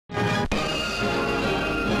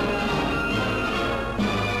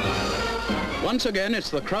Once again, it's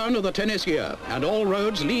the crown of the tennis year, and all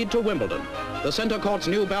roads lead to Wimbledon. The centre court's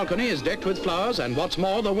new balcony is decked with flowers, and what's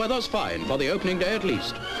more, the weather's fine, for the opening day at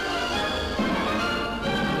least.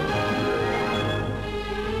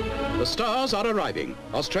 The stars are arriving.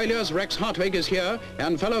 Australia's Rex Hartwig is here,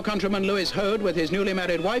 and fellow countryman Hoad with his newly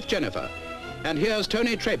married wife, Jennifer. And here's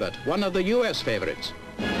Tony Trabert, one of the US favourites.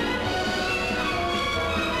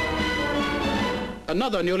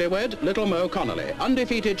 Another newlywed, little Mo Connolly,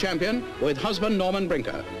 undefeated champion with husband Norman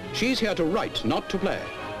Brinker. She's here to write, not to play.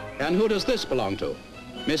 And who does this belong to?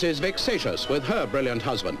 Mrs Seixas with her brilliant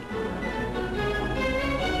husband.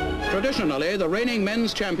 Traditionally, the reigning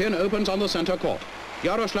men's champion opens on the centre court.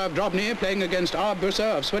 Jaroslav Drobny, playing against R.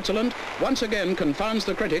 of Switzerland, once again confounds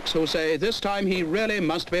the critics who say this time he really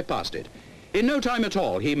must be past it. In no time at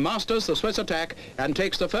all, he masters the Swiss attack and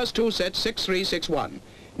takes the first two sets 6-3, 6-1.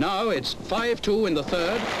 Now it's 5-2 in the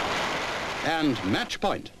third, and match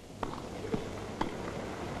point.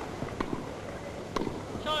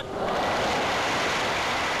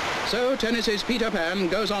 So tennis's Peter Pan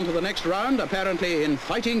goes on to the next round, apparently in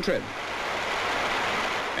fighting trim.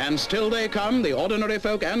 And still they come, the ordinary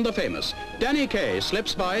folk and the famous. Danny Kaye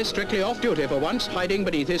slips by, strictly off duty for once, hiding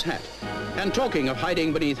beneath his hat. And talking of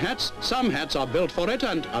hiding beneath hats, some hats are built for it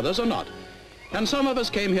and others are not. And some of us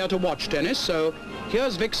came here to watch tennis, so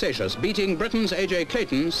here's Mrs Seixas beating Britain's AJ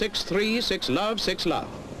Clayton 6-3, 6-love, 6-love.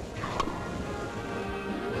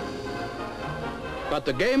 But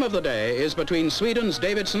the game of the day is between Sweden's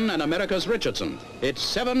Davidson and America's Richardson. It's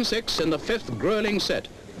 7-6 in the fifth grueling set.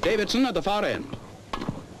 Davidson at the far end.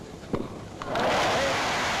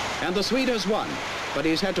 And the Swede has won, but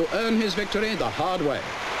he's had to earn his victory the hard way.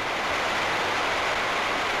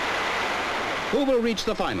 Who will reach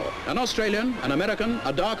the final? An Australian, an American,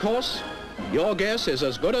 a dark horse? Your guess is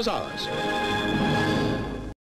as good as ours.